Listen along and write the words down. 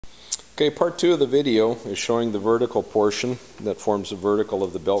Okay, part 2 of the video is showing the vertical portion that forms the vertical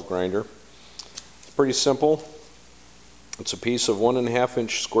of the belt grinder. It's pretty simple. It's a piece of 1.5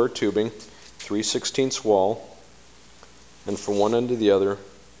 inch square tubing, 3/16 wall, and from one end to the other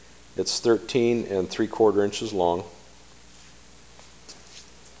it's 13 3/4 inches long.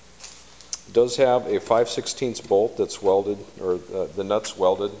 It does have a 5/16 bolt that's welded, or the nut's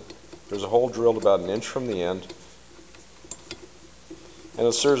welded. There's a hole drilled about 1 inch from the end, and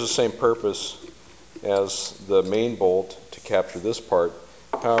it serves the same purpose as the main bolt to capture this part.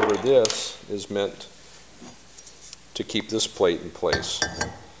 However, this is meant to keep this plate in place,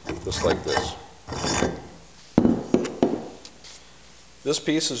 just like this. This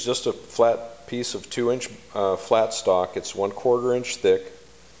piece is just a flat piece of 2-inch flat stock. It's 1/4 inch thick,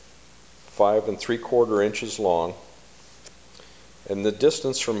 5 3/4 inches long, and the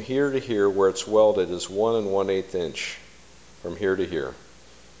distance from here to here where it's welded is 1 1/8 inch from here to here,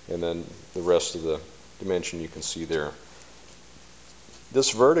 and then the rest of the dimension you can see there.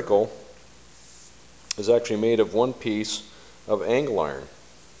 This vertical is actually made of one piece of angle iron.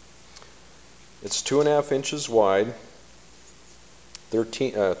 It's 2.5 inches wide,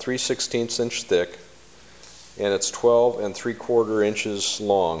 3/16 inch thick, and it's 12 3/4 inches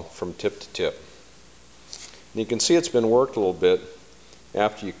long from tip to tip. And you can see it's been worked a little bit.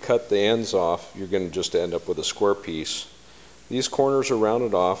 After you cut the ends off, you're going to just end up with a square piece. These corners are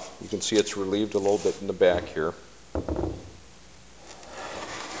rounded off. You can see it's relieved a little bit in the back here.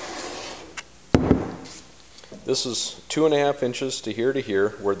 This is 2.5 inches to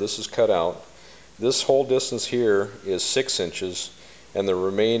here where this is cut out. This whole distance here is 6 inches, and the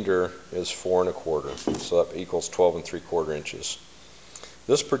remainder is 4 1/4. So that equals 12 3/4 inches.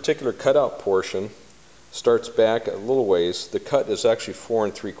 This particular cutout portion starts back a little ways. The cut is actually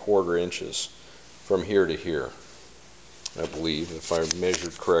 4 3/4 inches from here to here, I believe, if I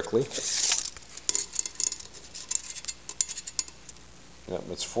measured correctly. Yep,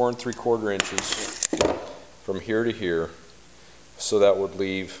 it's 4 3/4 inches from here to here, so that would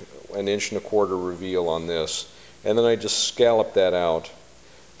leave 1 1/4 inch reveal on this. And then I just scallop that out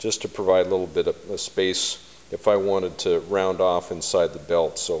just to provide a little bit of a space if I wanted to round off inside the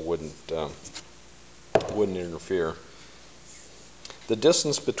belt so it wouldn't interfere. The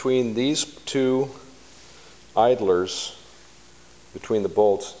distance between these two idlers, between the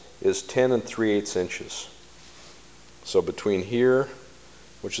bolts, is 10 3/8 inches. So between here,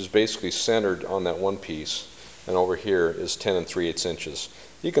 which is basically centered on that one piece, and over here is 10 3/8 inches.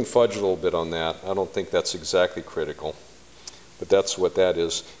 You can fudge a little bit on that. I don't think that's exactly critical, but that's what that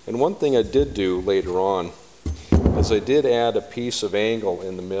is. And one thing I did do later on is I did add a piece of angle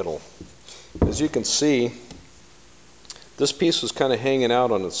in the middle. As you can see, this piece was kind of hanging out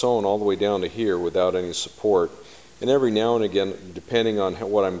on its own all the way down to here without any support. And every now and again, depending on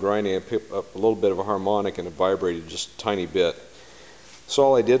what I'm grinding, I pick up a little bit of a harmonic and it vibrated just a tiny bit. So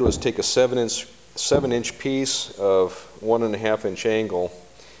all I did was take a 7-inch piece of 1.5 inch angle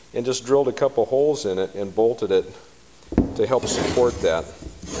and just drilled a couple holes in it and bolted it to help support that.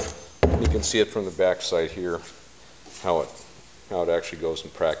 You can see it from the back side here, how it actually goes in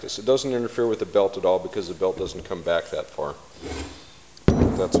practice. It doesn't interfere with the belt at all because the belt doesn't come back that far.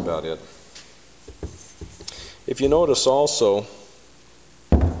 That's about it. If you notice also,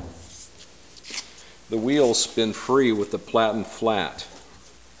 the wheels spin free with the platen flat.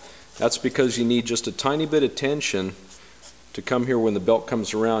 That's because you need just a tiny bit of tension to come here when the belt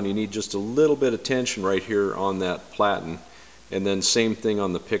comes around. You need just a little bit of tension right here on that platen, and then same thing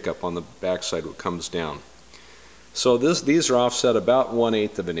on the pickup on the back side when it comes down. So these are offset about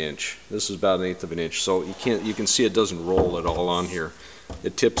 1/8 of an inch. This is about 1/8 of an inch. So you can see it doesn't roll at all on here.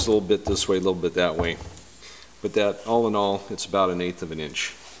 It tips a little bit this way, a little bit that way. But that, all in all, it's about 1/8 of an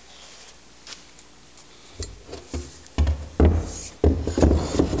inch.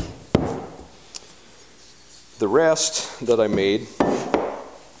 The rest that I made,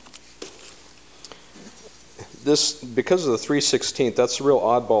 because of the 3/16, that's a real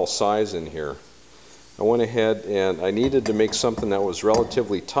oddball size in here. I went ahead and I needed to make something that was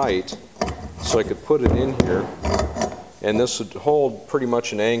relatively tight so I could put it in here, and this would hold pretty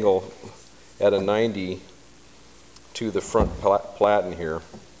much an angle at a 90 to the front platen here.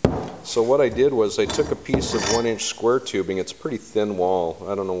 So what I did was I took a piece of 1-inch square tubing. It's a pretty thin wall.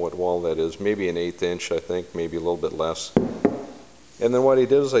 I don't know what wall that is. Maybe an 1/8 inch, I think, maybe a little bit less. And then what I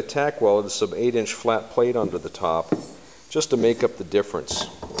did is I tack welded some 8-inch flat plate under the top just to make up the difference.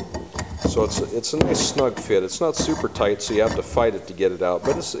 So it's a nice snug fit. It's not super tight, so you have to fight it to get it out,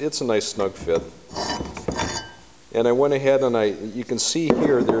 but it's a nice snug fit. And I went ahead and you can see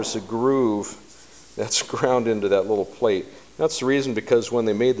here there's a groove that's ground into that little plate. That's the reason, because when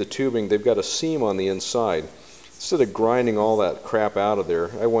they made the tubing, they've got a seam on the inside. Instead of grinding all that crap out of there,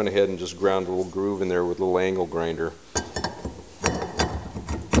 I went ahead and just ground a little groove in there with a little angle grinder,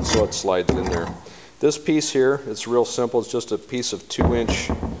 so it slides in there. This piece here, it's real simple. It's just a piece of 2-inch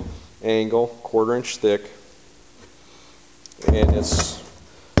angle, 1/4 inch thick, and it's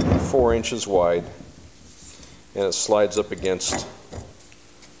 4 inches wide, and it slides up against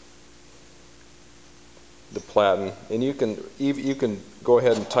the platen, and you can go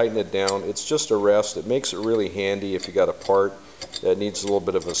ahead and tighten it down. It's just a rest. It makes it really handy if you got a part that needs a little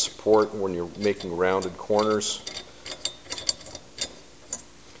bit of a support when you're making rounded corners.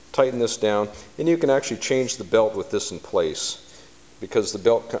 Tighten this down, and you can actually change the belt with this in place, because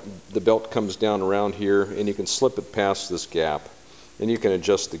the belt comes down around here, and you can slip it past this gap, and you can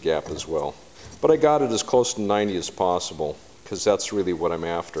adjust the gap as well. But I got it as close to 90 as possible, because that's really what I'm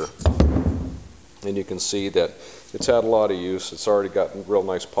after. And you can see that it's had a lot of use. It's already got real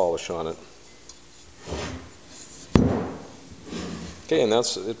nice polish on it. Okay, and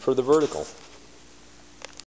that's it for the vertical.